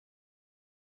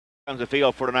Comes the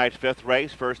field for tonight's fifth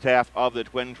race. First half of the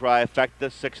twin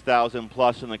trifecta, 6,000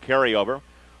 plus in the carryover.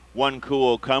 One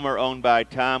Cool Comer, owned by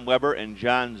Tom Weber and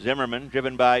John Zimmerman,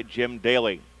 driven by Jim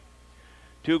Daly.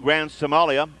 2 Grand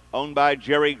Somalia, owned by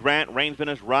Jerry Grant. Reinsman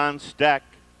is Ron Steck.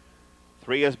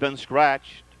 3 has been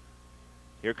scratched.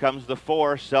 Here comes the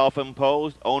 4,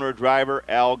 Self-Imposed, owner-driver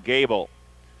Al Gabel.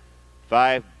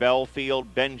 5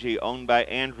 Belfield Benji, owned by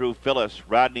Andrew Phillis.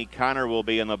 Rodney Connor will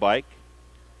be in the bike.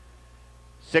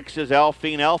 6 is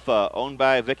Alphine Alpha, owned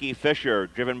by Vicky Fisher,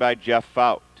 driven by Jeff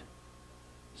Fout.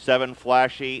 7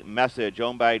 Flashy Message,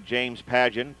 owned by James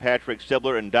Pageant, Patrick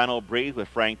Sibler, and Donald Breeze with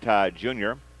Frank Todd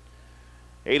Jr.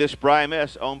 8 is Spry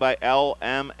Miss, owned by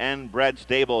LMN Bread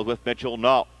Stables with Mitchell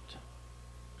Nault.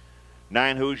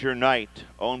 9 Hoosier Knight,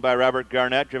 owned by Robert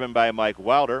Garnett, driven by Mike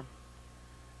Wilder.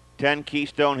 10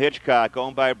 Keystone Hitchcock,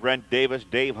 owned by Brent Davis.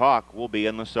 Dave Hawk will be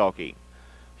in the sulky.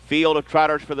 Field of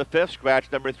trotters for the 5th,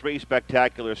 scratch number 3,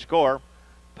 Spectacular Score.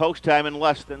 Post time in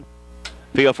less than.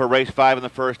 Field for race 5 in the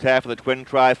first half of the twin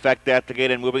trifecta at the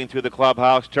gate and moving through the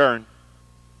clubhouse turn.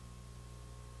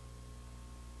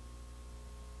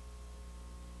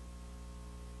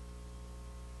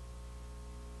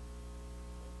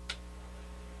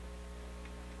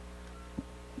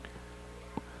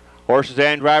 Horses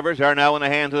and drivers are now in the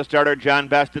hands of the starter, John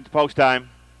Best. It's post time.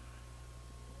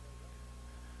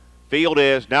 Field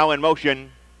is now in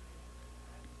motion.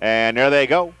 And there they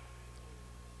go.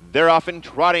 They're off and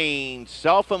trotting.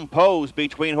 Self-Imposed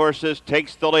between horses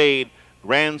takes the lead.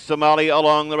 Grand Somalia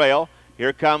along the rail.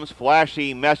 Here comes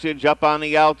Flashy Message up on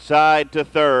the outside to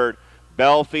 3rd.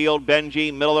 Belfield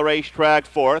Benji, middle of the racetrack,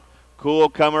 4th. Cool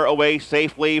Comer away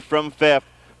safely from 5th.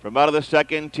 From out of the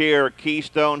 2nd tier,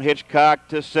 Keystone Hitchcock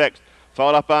to 6th.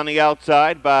 Followed up on the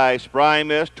outside by Spry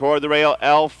Miss, toward the rail,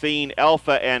 Alphine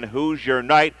Alpha and Hoosier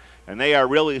Knight. And they are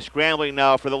really scrambling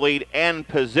now for the lead and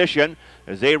position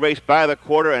as they race by the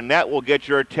quarter, and that will get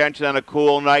your attention on a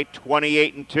cool night,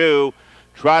 28-2.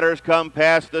 Trotters come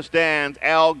past the stands.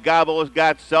 Al Gabel has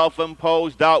got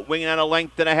Self-Imposed out, winging on a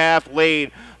 1.5 length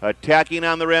lead. Attacking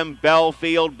on the rim,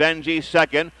 Belfield Benji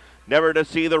 2nd. Never to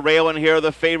see the rail and hear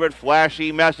the favorite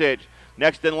Flashy Message.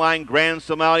 Next in line, Grand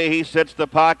Somalia. He sits the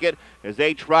pocket as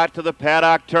they trot to the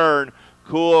paddock turn.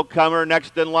 Cool Comer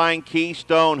next in line,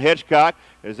 Keystone Hitchcock,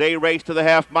 as they race to the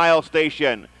half-mile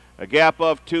station. A gap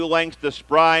of 2 lengths to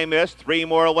Spry Miss, 3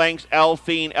 more lengths,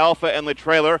 Alphine Alpha, and the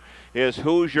trailer is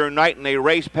Hoosier Knight, and they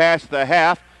race past the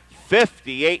half.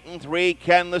 58-3,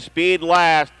 can the speed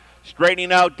last?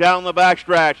 Straightening out down the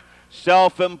backstretch.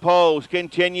 Self-Imposed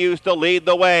continues to lead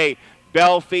the way.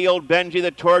 Belfield Benji,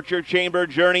 the Torture Chamber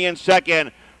Journey in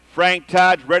 2nd. Frank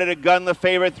Todd's ready to gun the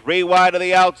favorite, 3 wide to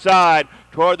the outside.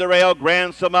 Toward the rail,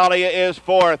 Grand Somalia is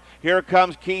 4th. Here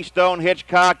comes Keystone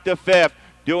Hitchcock to 5th.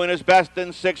 Doing his best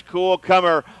in 6, Cool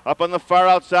Comer. Up on the far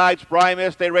outside, Spry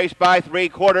Miss. They race by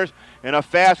 3/4 in a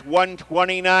fast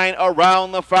 1:29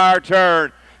 around the far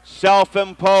turn.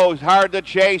 Self-Imposed, hard to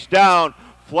chase down.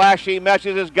 Flashy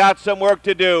Message has got some work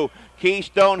to do.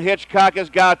 Keystone Hitchcock has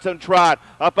got some trot.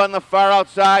 Up on the far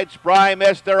outside, Spry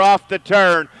Miss. They're off the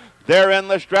turn. They're in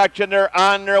the stretch and they're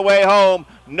on their way home.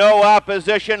 No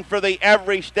opposition for the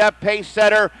every step pace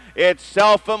setter. It's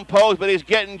Self-Imposed, but he's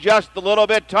getting just a little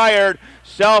bit tired.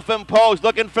 Self-Imposed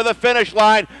looking for the finish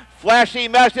line. Flashy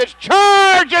Message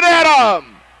charging at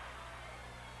him.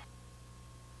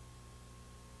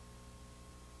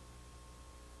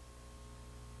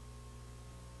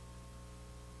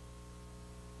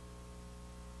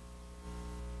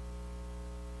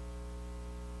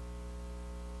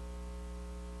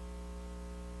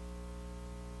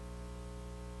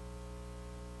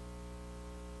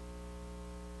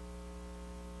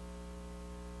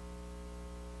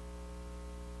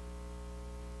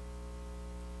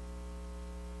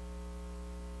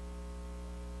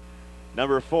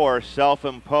 Number 4,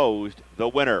 Self-Imposed, the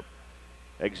winner.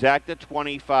 Exacta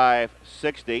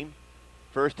 25.60.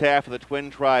 First half of the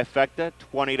twin trifecta,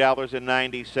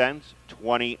 $20.90,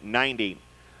 $20.90.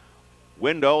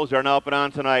 Windows are now open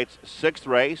on tonight's 6th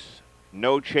race.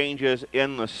 No changes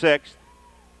in the 6th.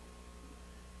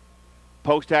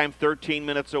 Post time 13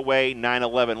 minutes away,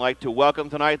 9:11. I'd like to welcome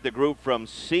tonight the group from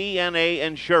CNA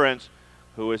Insurance,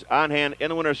 who is on hand in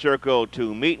the winner's circle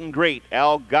to meet and greet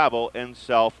Al Gabel and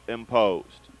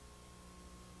Self-Imposed.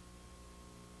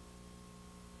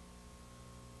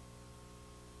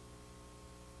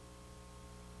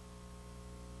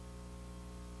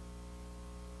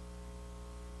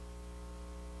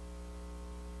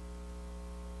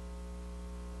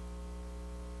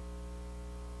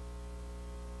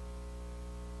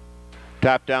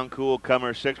 Top down Cool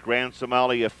Comer 6th, Grand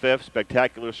Somalia 5th.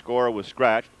 Spectacular Score was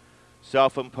scratched.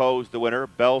 Self-Imposed the winner.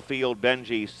 Belfield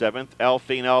Benji 7th.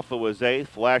 Elfine Alpha was 8th.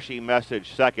 Flashy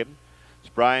Message 2nd.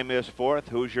 Spry Miss 4th.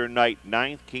 Hoosier Knight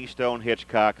 9th. Keystone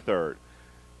Hitchcock 3rd.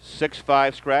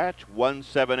 6-5 scratch,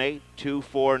 178,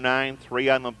 249, 3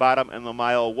 on the bottom, and the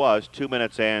mile was 2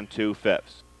 minutes and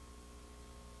 2/5.